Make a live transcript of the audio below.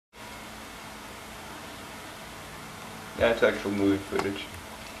That's actual movie footage.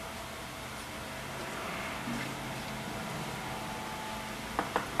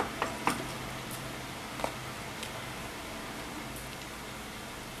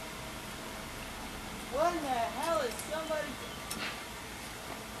 What in the hell is somebody...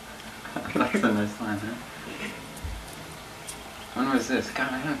 That's a nice line, huh? When was this?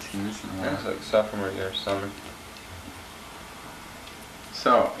 God, I haven't seen this in a while. That's like sophomore year, summer.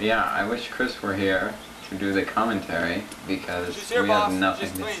 So, yeah, I wish Chris were here to do the commentary because we have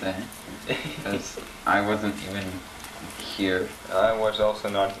nothing to say. Because I wasn't even here. I was also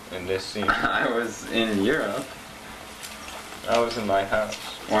not in this scene. I was in Europe. I was in my house.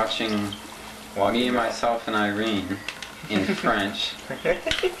 Watching Me, Myself, and Irene in French.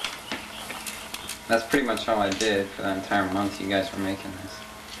 That's pretty much all I did for the entire month you guys were making this.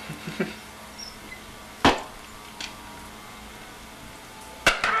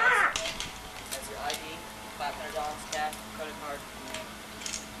 That's your ID, $500 cash, credit card.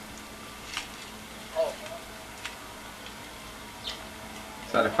 Oh.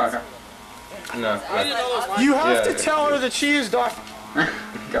 Is that a fucker? No. You have to tell her that she is Dr.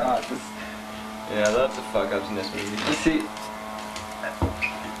 God, this... Yeah, lots of fuck ups in this movie.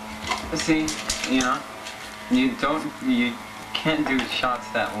 See, you know, you can't do shots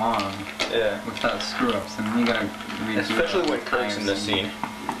that long Yeah. without screw ups, and you gotta redo Especially the when Kirk's in the scene. scene.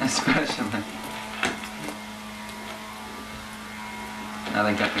 Especially. Now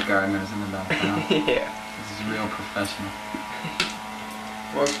they got the gardeners in the background. Yeah. This is real professional.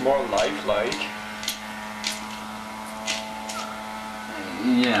 Well, it's more lifelike.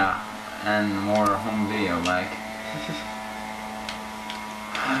 Yeah, and more home video like.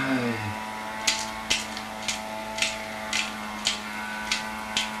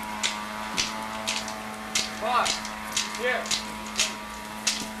 Fuck! Here!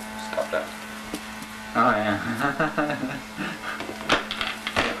 Stop that. Oh yeah.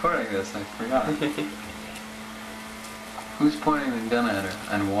 Recording this, I forgot. Who's pointing the gun at her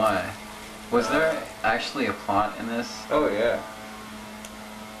and why? Was there actually a plot in this? Oh yeah.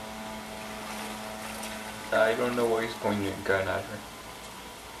 I don't know why he's pointing a gun at her.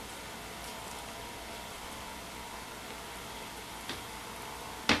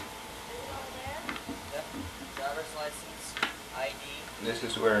 Yep. Driver's license, ID. This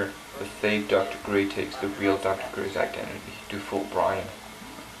is where the fake Dr. Gray takes the real Dr. Gray's identity to fool Brian.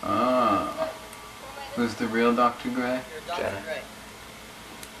 Oh. Who's the real Dr. Gray? You're Dr. Jenna. Gray.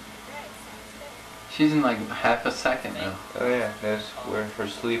 She's in like half a second though. Oh yeah, that's where her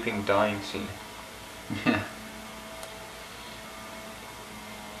sleeping dying scene. Yeah.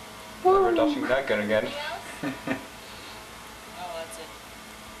 Never touching that gun again. Oh, that's it.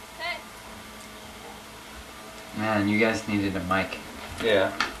 Hey! Man, you guys needed a mic.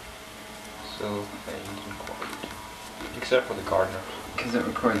 Yeah. So, engine quiet. Except for the gardener. Because it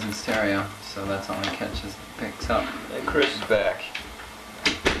records in stereo, so that's all it catches, picks up. And Chris is back.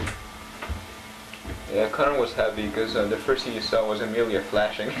 Yeah, Connor was happy because the first thing you saw was Amelia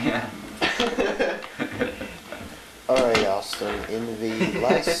flashing. Yeah. Alright, Austin, in the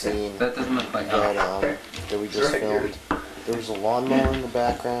last scene That doesn't look like that we just Right, filmed, there was a lawnmower in the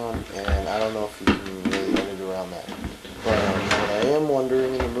background, and I don't know if you can really edit around that. But what I am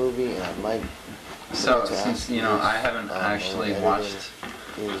wondering in the movie, and I might So, like to since, ask you know, is, I haven't actually editing watched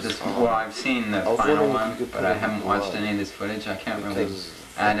is, this, well, I've seen the I was final wondering if one, you could but put I it haven't in watched blood, any of this footage. I can't really because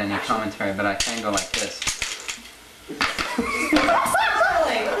add any commentary, but I can go like this.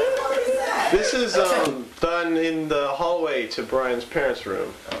 This is done in the hallway to Brian's parents'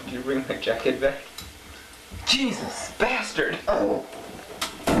 room. Oh, did you bring my jacket back? Jesus! Bastard! Oh.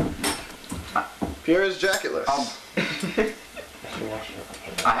 Pierre is jacketless.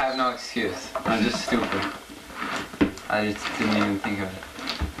 I have no excuse. I'm just stupid. I just didn't even think of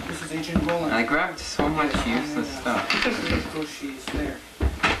it. This is Agent Roland. And I grabbed so much useless stuff. Vehicle, she's there.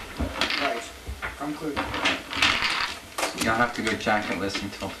 Right. I'm clear. You'll have to go jacketless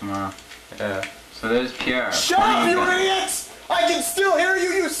until tomorrow. Yeah. So there's Pierre. Shut up, pointing you a gun. idiots! I can still hear you,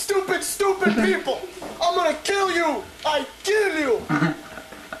 you stupid, stupid people! I'm gonna kill you! I kill you!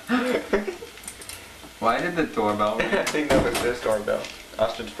 Why did the doorbell ring? I think that was this doorbell.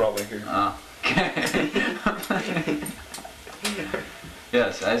 Austin's probably here. Oh, okay.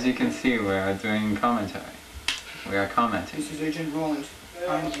 Yes, as you can see, we are doing commentary. We are commenting. This is Agent Roland.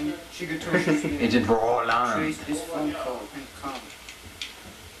 I'm in Shigatoshi. Agent Roland. Trace this phone call and come.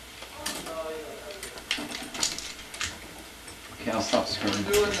 Okay, I'll stop scrolling.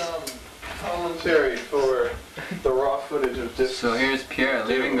 Doing commentary for the raw footage of this. So here's Pierre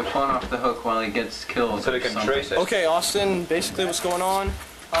leaving the phone off the hook while he gets killed. So they or can something. trace it. Okay, Austin, basically what's going on?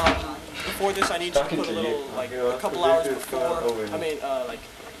 before this, I need you to put a little, like, a couple hours before. I mean, like,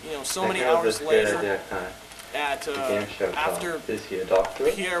 you know, so many hours later. At after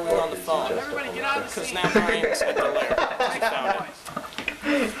Pierre went on the phone, because now Brian's at the lair. He found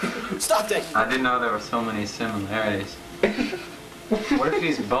it. Stop that! I didn't know there were so many similarities. What if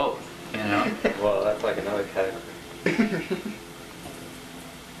he's both? You know? Well, that's like another category.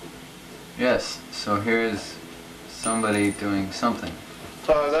 Yes. So here's somebody doing something.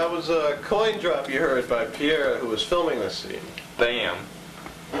 That was a coin drop you heard by Pierre, who was filming this scene. Damn.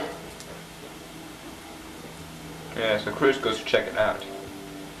 Yeah, so Chris goes to check it out.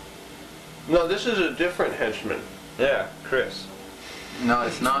 No, this is a different henchman. Yeah, Chris. No,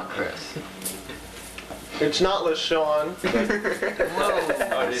 it's not Chris. It's not LaShawn.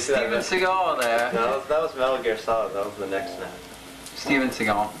 Whoa. Steven Seagal there. No, that was Metal Gear Solid. That was the next snap. Steven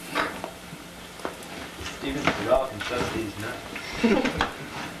Seagal. Steven Seagal can shove these nuts.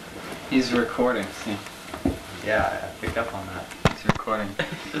 He's recording. See? Yeah, I picked up on that. He's recording.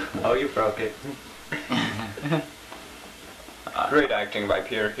 Oh, you broke it. Great acting by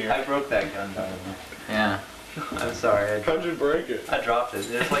Pierre here. I broke that gun, by the way. Yeah. I'm sorry. How'd you break it? I dropped it.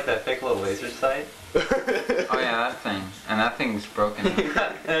 It's like that fake little laser sight. Oh yeah, that thing. And that thing's broken.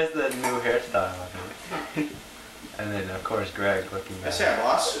 There's the new hairstyle on it. And then, of course, Greg looking That's it,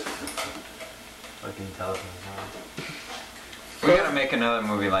 boss. looking telephone. We're gonna make another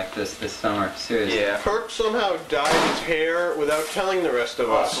movie like this summer. Seriously. Yeah. Kirk somehow dyed his hair without telling the rest of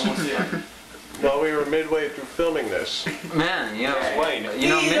us Someone's here. while we were midway through filming this. Man, you know, Wayne.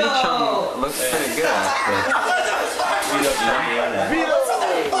 Mini Chung looks pretty good actually.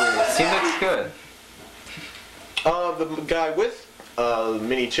 He looks good. The guy with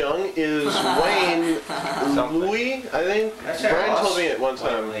Mini Chung is Wayne Louis, I think. That's it, Brian boss. told me it one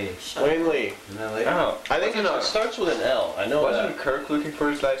time. Wayne Lee. Isn't that late? Oh, I think it starts with an L. I know wasn't that. Kirk looking for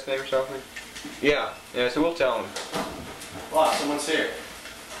his last name or something? Yeah. Yeah, so we'll tell him. Boss, someone's here.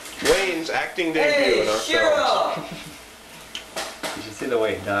 Wayne's acting debut in our films. Shiro! You should see the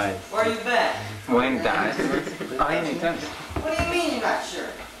way it dies. Where you been? Wayne dies. Oh, he does. What do you mean you're not sure?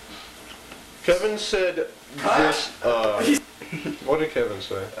 Kevin said this, what did Kevin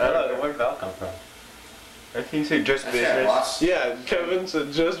say? Where'd Val come from? I think he said just That's it, business. boss. Yeah, Kevin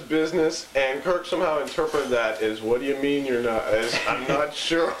said just business, and Kirk somehow interpreted that as, what do you mean you're not, as, I'm not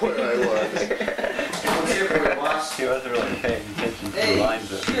sure where I was. Someone's here for you, boss. He wasn't really paying attention to the Hey, lines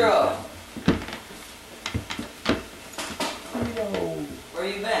that Shiro! Where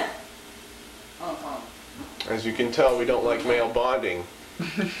you been? Oh. As you can tell, we don't like male bonding.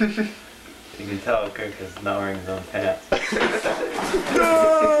 You can tell Kirk is not wearing his own pants.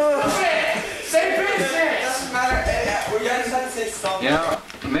 Same business! Doesn't matter. We gotta try to say something. You know,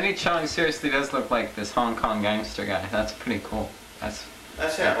 Mini Chung seriously does look like this Hong Kong gangster guy. That's pretty cool. That's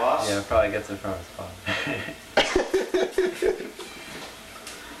That's it, boss. Yeah, probably gets it from his father.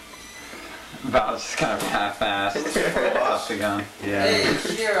 Val's just kind of half-assed off the gun. Yeah. Hey,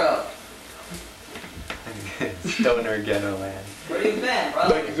 Shiro! Stoner ghetto land. Where you been,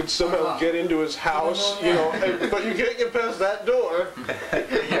 brother? Like you could somehow get into his house, you know, but you can't get past that door.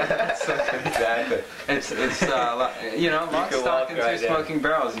 Yeah, that's exactly. It's you know, lock, can stock, walk and two right in. smoking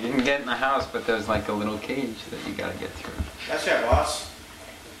barrels. You can get in the house, but there's like a little cage that you gotta get through. That's it, boss.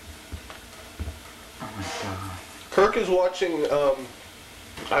 Oh my god. Kirk is watching,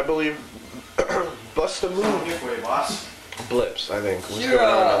 I believe, Bust a Someone Move here for you, boss. blips, I think, was Sure.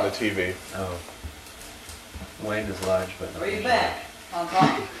 going on the TV. Oh. Wayne is large, but Where you been? Hong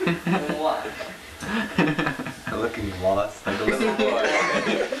Kong. Doing what? Looking lost, like a little boy.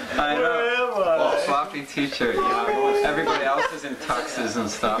 I know. Floppy t-shirt. You know, everybody else is in tuxes and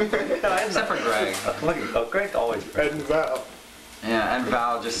stuff, except for Greg. Look, Greg always. And Val. Yeah, and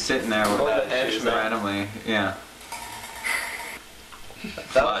Val just sitting there with that that shoes randomly. Yeah.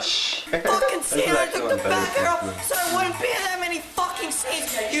 Flush. Fucking scene, I took the actually back better arrow than so I wouldn't be in that many fucking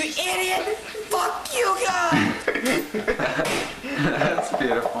scenes, you idiot! Fuck you guys! That's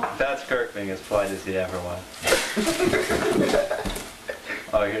beautiful. That's Kirk being as polite as he ever was.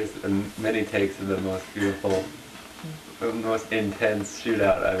 Oh, here's many takes of the most beautiful, the most intense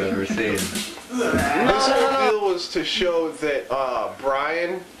shootout I've ever seen. This whole deal was to show that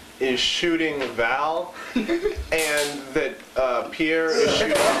Brian is shooting Val and that Pierre is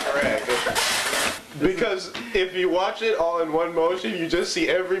shooting Greg. Because if you watch it all in one motion, you just see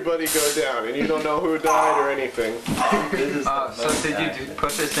everybody go down and you don't know who died or anything. This is the So most did you acted.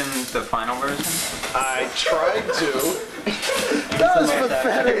 put this in the final version? I tried to. That was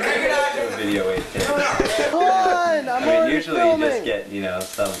pathetic. Do a video 8K. Come on, I'm I mean, already usually filming. you just get, you know,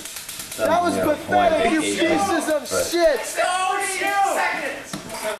 some That was you know, pathetic, you one vacation, pieces of but shit.